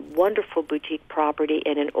 again, wonderful boutique property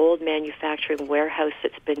in an old manufacturing warehouse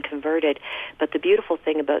that's been converted. But the beautiful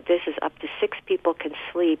thing about this is up to 6 people can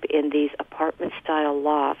sleep in these apartment-style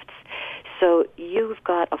lofts. So you've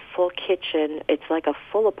got a full kitchen. It's like a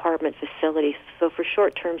full apartment facility. So for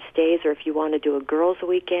short-term stays, or if you want to do a girls'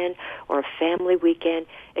 weekend or a family weekend,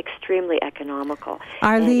 extremely economical.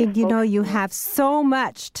 Arlene, you know, you have so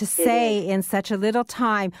much to say in such a little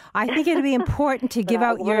time. I think it would be important to give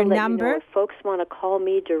out your number. You know, if folks want to call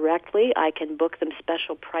me directly, I can book them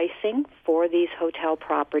special pricing for these hotel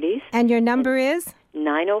properties. And your number is?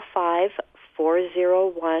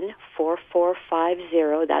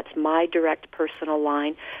 905-401-4450. That's my direct personal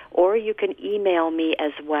line. Or you can email me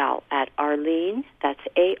as well at Arlene, that's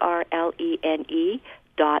ARLENE,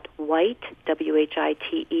 .white,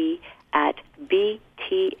 WHITE, at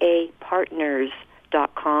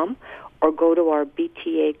btapartners.com, or go to our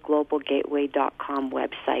btaglobalgateway.com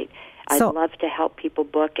website. I'd love to help people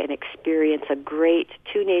book and experience a great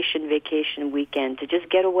two-nation vacation weekend to just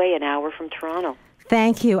get away an hour from Toronto.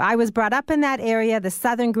 Thank you. I was brought up in that area. The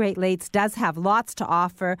Southern Great Lakes does have lots to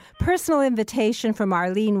offer. Personal invitation from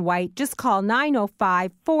Arlene White. Just call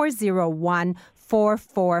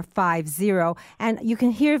 905-401-4450. And you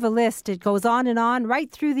can hear the list. It goes on and on right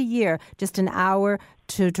through the year. Just an hour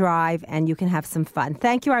to drive, and you can have some fun.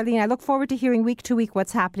 Thank you, Arlene. I look forward to hearing week to week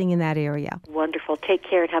what's happening in that area. Wonderful. Take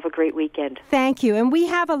care and have a great weekend. Thank you. And we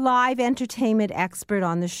have a live entertainment expert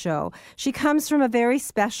on the show. She comes from a very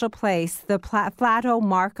special place, the Flato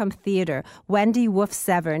Markham Theatre, Wendy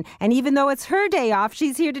Wolf-Severn. And even though it's her day off,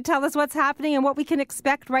 she's here to tell us what's happening and what we can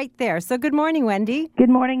expect right there. So good morning, Wendy. Good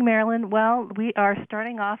morning, Marilyn. Well, we are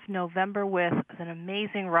starting off November with an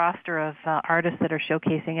amazing roster of artists that are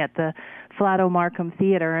showcasing at the Flato Markham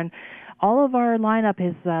Theatre, and all of our lineup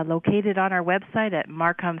is located on our website at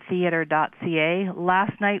markhamtheatre.ca.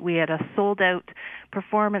 Last night we had a sold-out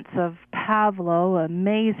performance of Pavlo,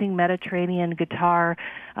 amazing Mediterranean guitar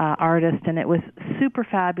artist, and it was super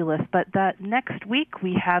fabulous. But that next week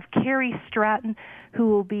we have Carrie Stratton, who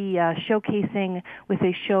will be showcasing with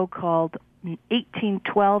a show called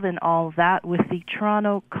 1812 and All That with the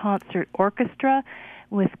Toronto Concert Orchestra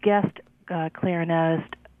with guest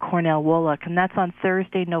clarinetist Cornell Woloch, and that's on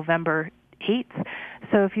Thursday, November 8th.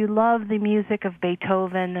 So if you love the music of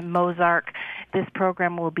Beethoven and Mozart, this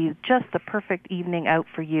program will be just the perfect evening out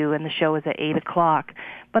for you, and the show is at 8 o'clock.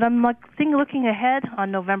 But I'm looking ahead on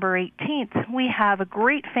November 18th, we have a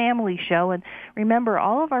great family show, and remember,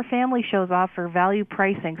 all of our family shows offer value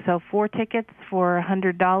pricing, so 4 tickets for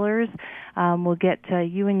 $100 will get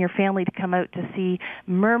you and your family to come out to see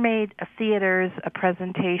Mermaid Theater's a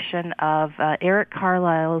presentation of Eric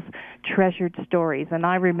Carlisle's Treasured Stories. And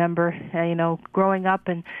I remember, growing up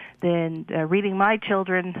and then reading my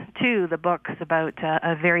children, too, the books about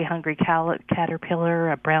a very hungry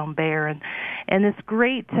caterpillar, a brown bear, and this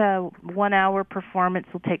great 1-hour performance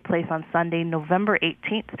will take place on Sunday, November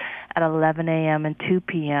 18th at 11 a.m. and 2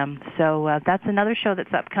 p.m. So that's another show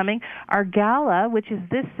that's upcoming. Our gala, which is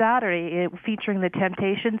this Saturday, featuring the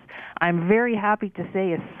Temptations, I'm very happy to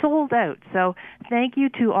say is sold out. So thank you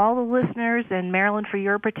to all the listeners and Marilyn for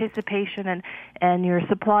your participation and your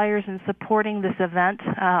suppliers in supporting this event,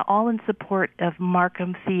 all in support of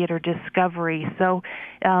Markham Theatre Discovery. So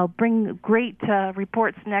I'll bring great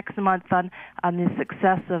reports next month on the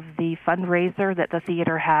success of the fundraiser that the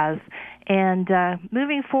theater has. And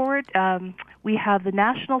moving forward, we have the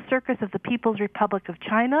National Circus of the People's Republic of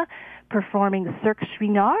China performing Cirque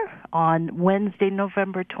Chouinard on Wednesday,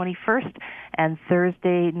 November 21st and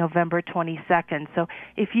Thursday, November 22nd. So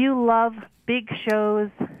if you love big shows,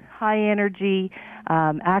 high energy,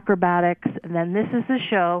 acrobatics, then this is the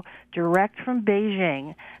show direct from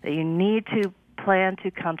Beijing that you need to plan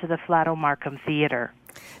to come to the Flato Markham Theatre.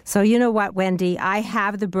 So you know what, Wendy? I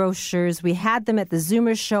have the brochures. We had them at the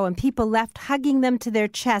Zoomer show, and people left hugging them to their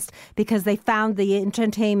chest because they found the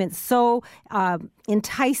entertainment so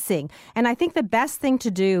enticing. And I think the best thing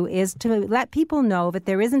to do is to let people know that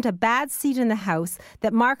there isn't a bad seat in the house,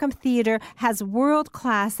 that Markham Theatre has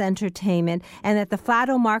world-class entertainment, and that the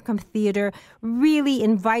Flato Markham Theatre really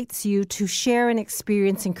invites you to share an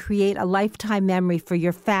experience and create a lifetime memory for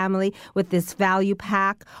your family with this value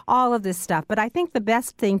pack, all of this stuff. But I think the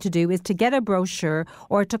best thing to do is to get a brochure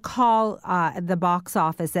or to call the box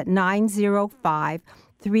office at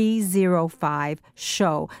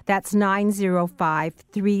 905-305-SHOW. That's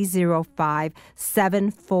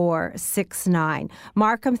 905-305-7469.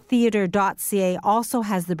 MarkhamTheatre.ca also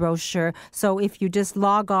has the brochure, so if you just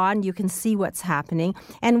log on, you can see what's happening.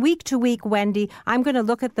 And week to week, Wendy, I'm going to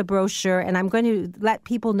look at the brochure and I'm going to let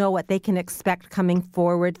people know what they can expect coming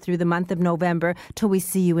forward through the month of November till we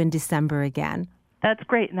see you in December again. That's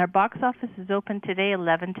great. And our box office is open today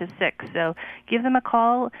 11 to 6. So give them a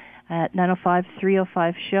call at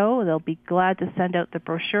 905-305-SHOW. They'll be glad to send out the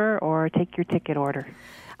brochure or take your ticket order.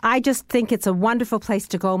 I just think it's a wonderful place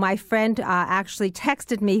to go. My friend actually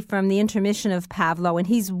texted me from the intermission of Pavlo, and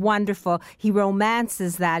he's wonderful. He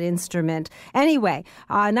romances that instrument. Anyway,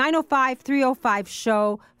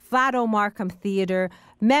 905-305-SHOW, Flato Markham Theatre.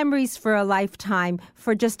 Memories for a lifetime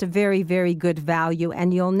for just a very, very good value,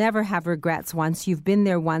 and you'll never have regrets. Once you've been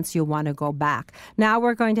there once, you'll want to go back. Now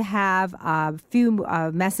we're going to have a few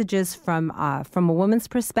messages from a woman's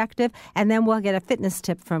perspective, and then we'll get a fitness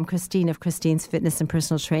tip from Christine of Christine's Fitness and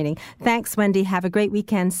Personal Training. Thanks, Wendy. Have a great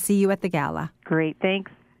weekend. See you at the gala. Great.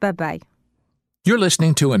 Thanks. Bye-bye. You're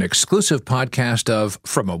listening to an exclusive podcast of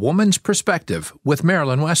From a Woman's Perspective with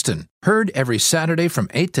Marilyn Weston. Heard every Saturday from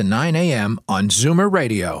 8 to 9 a.m. on Zoomer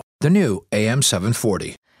Radio, the new AM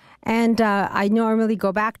 740. And I normally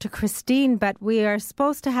go back to Christine, but we are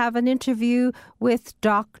supposed to have an interview with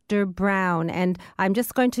Dr. Brown. And I'm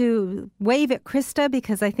just going to wave at Krista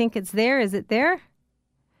because I think it's there. Is it there?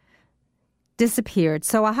 Disappeared.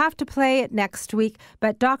 So I'll have to play it next week.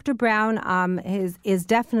 But Dr. Brown is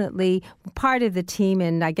definitely part of the team,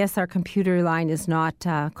 and I guess our computer line is not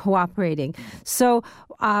cooperating. So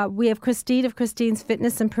we have Christine of Christine's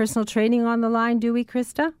Fitness and Personal Training on the line, do we,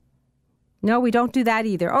 Krista? No, we don't do that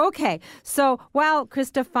either. Okay, so while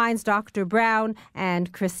Krista finds Dr. Brown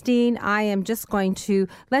and Christine, I am just going to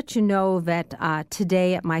let you know that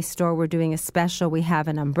today at my store we're doing a special. We have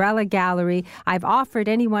an umbrella gallery. I've offered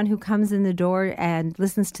anyone who comes in the door and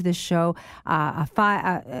listens to the show and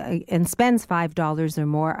spends $5 or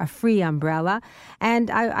more a free umbrella. And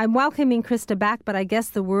I'm welcoming Krista back, but I guess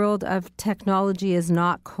the world of technology is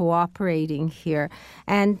not cooperating here.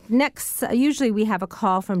 And next, usually we have a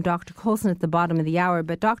call from Dr. Colson at the bottom of the hour,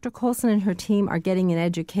 but Dr. Colson and her team are getting an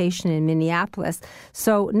education in Minneapolis.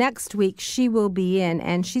 So next week she will be in,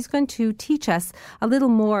 and she's going to teach us a little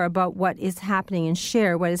more about what is happening and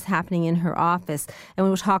share what is happening in her office. And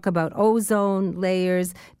we'll talk about ozone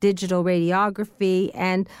layers, digital radiography,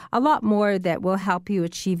 and a lot more that will help you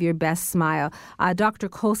achieve your best smile. Dr.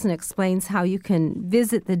 Colson explains how you can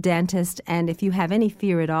visit the dentist, and if you have any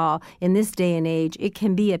fear at all, in this day and age, it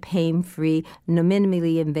can be a pain-free,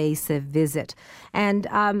 minimally invasive visit. And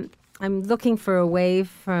I'm looking for a wave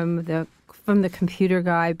from the computer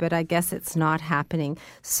guy, but I guess it's not happening.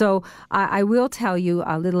 So I will tell you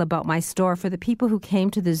a little about my store. For the people who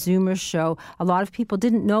came to the Zoomer show, a lot of people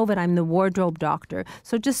didn't know that I'm the wardrobe doctor.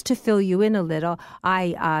 So just to fill you in a little,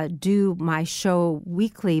 I do my show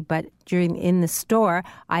weekly, but in the store,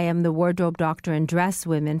 I am the wardrobe doctor and dress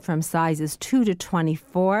women from sizes 2 to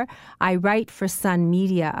 24. I write for Sun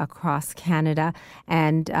Media across Canada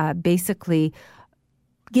and basically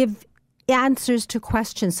give answers to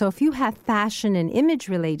questions. So if you have fashion and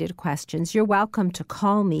image-related questions, you're welcome to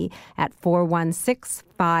call me at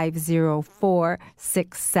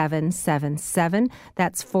 416-504-6777.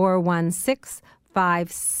 That's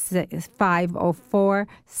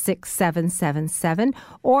 416-504-6777.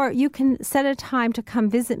 Or you can set a time to come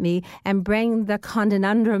visit me and bring the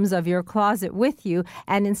conundrums of your closet with you.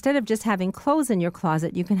 And instead of just having clothes in your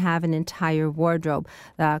closet, you can have an entire wardrobe.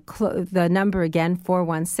 The number again,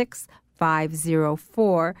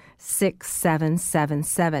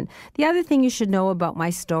 416-504-6777. The other thing you should know about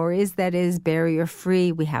my store is that it is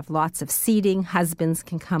barrier-free. We have lots of seating. Husbands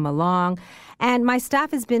can come along. And my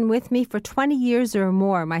staff has been with me for 20 years or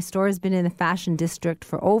more. My store has been in the fashion district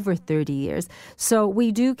for over 30 years. So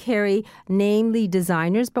we do carry namely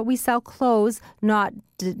designers, but we sell clothes, not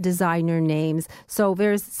designer names. So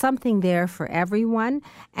there's something there for everyone.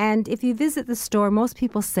 And if you visit the store, most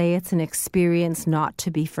people say it's an experience not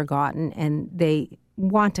to be forgotten, and they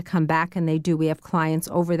want to come back, and they do. We have clients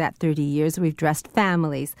over that 30 years. We've dressed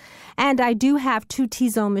families. And I do have 2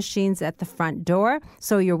 T-Zone machines at the front door,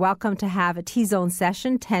 so you're welcome to have a T-Zone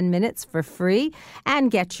session, 10 minutes for free, and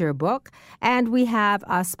get your book. And we have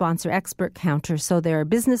a sponsor expert counter, so there are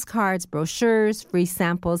business cards, brochures, free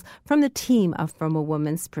samples from the team of From a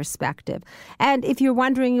Woman's Perspective. And if you're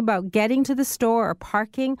wondering about getting to the store or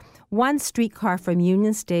parking, one streetcar from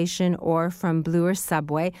Union Station or from Bloor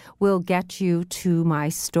Subway will get you to my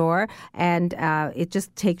store, and it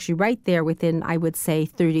just takes you right there within, I would say,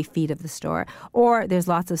 30 feet of the store. Or there's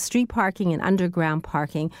lots of street parking and underground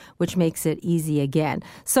parking, which makes it easy again.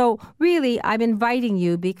 So really, I'm inviting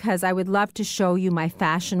you because I would love to show you my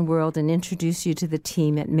fashion world and introduce you to the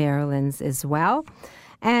team at Marilyn's as well.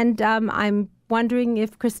 And I'm wondering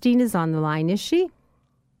if Christine is on the line. Is she?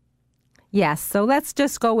 Yes, so let's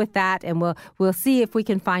just go with that, and we'll see if we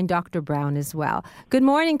can find Dr. Brown as well. Good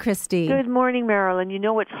morning, Christine. Good morning, Marilyn. You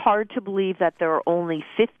know, it's hard to believe that there are only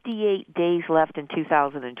 58 days left in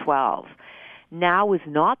 2012. Now is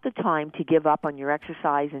not the time to give up on your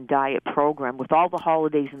exercise and diet program with all the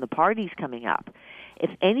holidays and the parties coming up.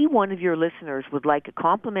 If any one of your listeners would like a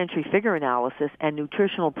complimentary figure analysis and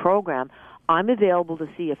nutritional program, I'm available to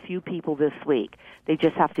see a few people this week. They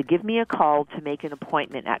just have to give me a call to make an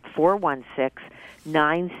appointment at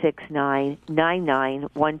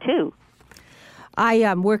 416-969-9912.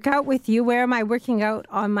 I work out with you. Where am I working out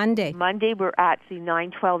on Monday? Monday, we're at the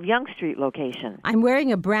 912 Yonge Street location. I'm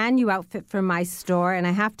wearing a brand new outfit from my store, and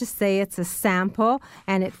I have to say it's a sample,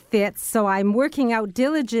 and it fits. So I'm working out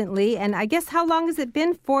diligently, and I guess how long has it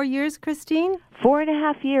been? 4 years, Christine?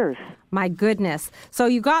 4.5 years. My goodness. So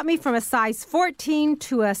you got me from a size 14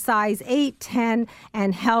 to a size 8, 10,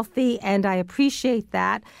 and healthy, and I appreciate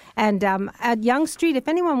that. And at Yonge Street, if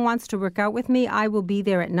anyone wants to work out with me, I will be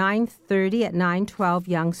there at 9:30 at 912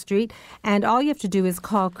 Yonge Street. And all you have to do is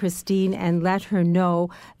call Christine and let her know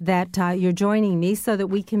that you're joining me so that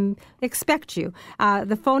we can expect you.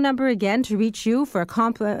 The phone number again to reach you for a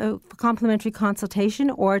complimentary consultation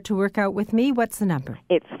or to work out with me, what's the number?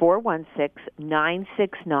 It's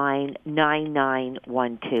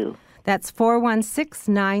 416-969-9912. That's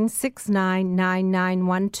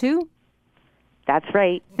 416-969-9912. That's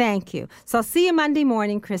right. Thank you. So I'll see you Monday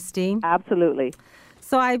morning, Christine. Absolutely.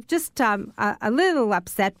 So I'm just a little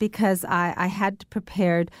upset because I had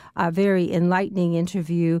prepared a very enlightening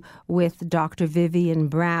interview with Dr. Vivian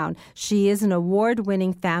Brown. She is an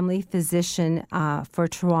award-winning family physician for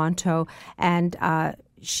Toronto, and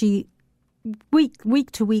she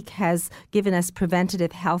week to week has given us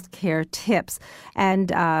preventative health care tips.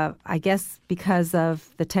 And I guess because of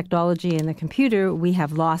the technology and the computer, we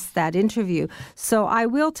have lost that interview. So I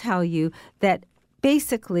will tell you that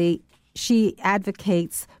basically she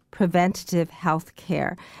advocates preventative health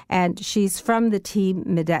care. And she's from the team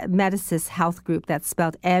Medisys Health Group. That's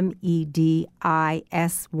spelled MEDISYS.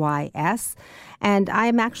 And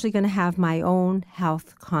I'm actually going to have my own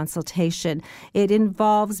health consultation. It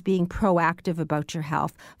involves being proactive about your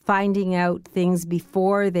health, finding out things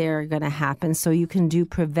before they're going to happen so you can do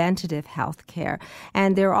preventative health care.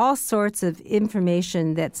 And there are all sorts of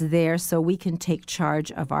information that's there so we can take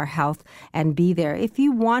charge of our health and be there. If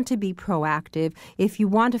you want to be proactive, if you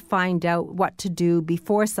want to find out what to do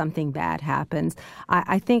before something bad happens,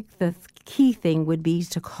 I think the key thing would be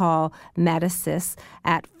to call Medisys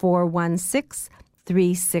at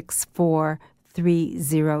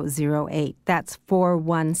 416-364-3008. That's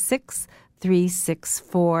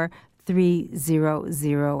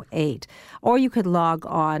 416-364-3008. Or you could log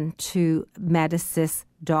on to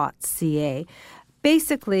medisys.ca.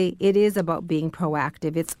 Basically, it is about being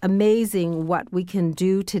proactive. It's amazing what we can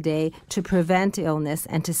do today to prevent illness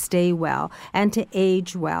and to stay well and to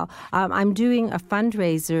age well. I'm doing a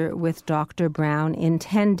fundraiser with Dr. Brown in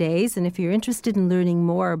 10 days, and if you're interested in learning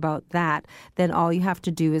more about that, then all you have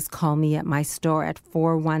to do is call me at my store at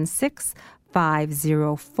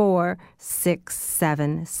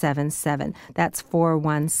 416-504-6777. That's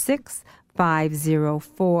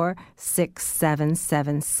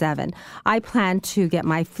 416-504-6777. I plan to get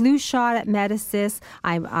my flu shot at Medisys.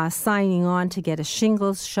 I'm signing on to get a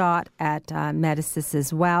shingles shot at Medisys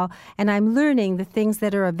as well. And I'm learning the things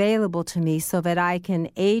that are available to me so that I can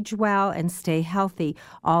age well and stay healthy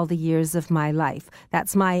all the years of my life.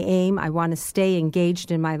 That's my aim. I want to stay engaged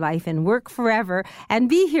in my life and work forever and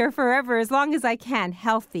be here forever as long as I can,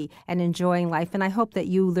 healthy and enjoying life. And I hope that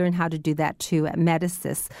you learn how to do that too at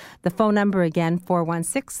Medisys. The phone number again,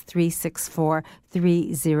 416-364-3008.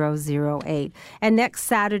 3008. And next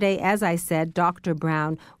Saturday, as I said, Dr.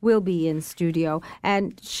 Brown will be in studio,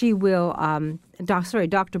 and she will,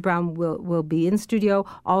 Dr. Brown will be in studio.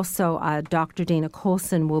 Also, Dr. Dana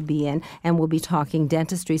Colson will be in, and we'll be talking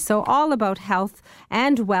dentistry. So all about health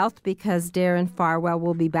and wealth, because Darren Farwell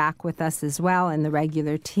will be back with us as well and the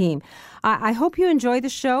regular team. I hope you enjoy the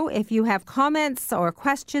show. If you have comments or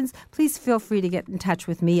questions, please feel free to get in touch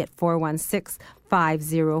with me at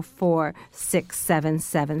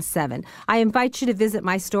 416-504-6777. I invite you to visit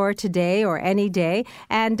my store today or any day.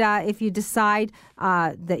 And if you decide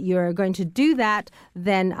that you're going to do that,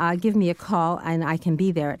 then give me a call and I can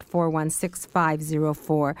be there at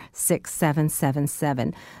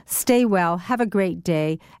 416-504-6777. Stay well, have a great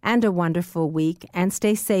day and a wonderful week, and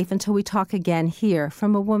stay safe until we talk again here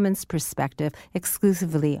from a woman's perspective,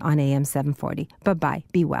 exclusively on AM 740. Bye-bye.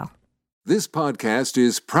 Be well. This podcast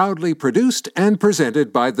is proudly produced and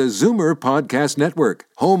presented by the Zoomer Podcast Network,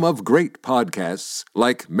 home of great podcasts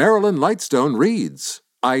like Marilyn Lightstone Reads,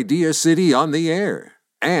 Idea City on the Air,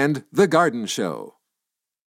 and The Garden Show.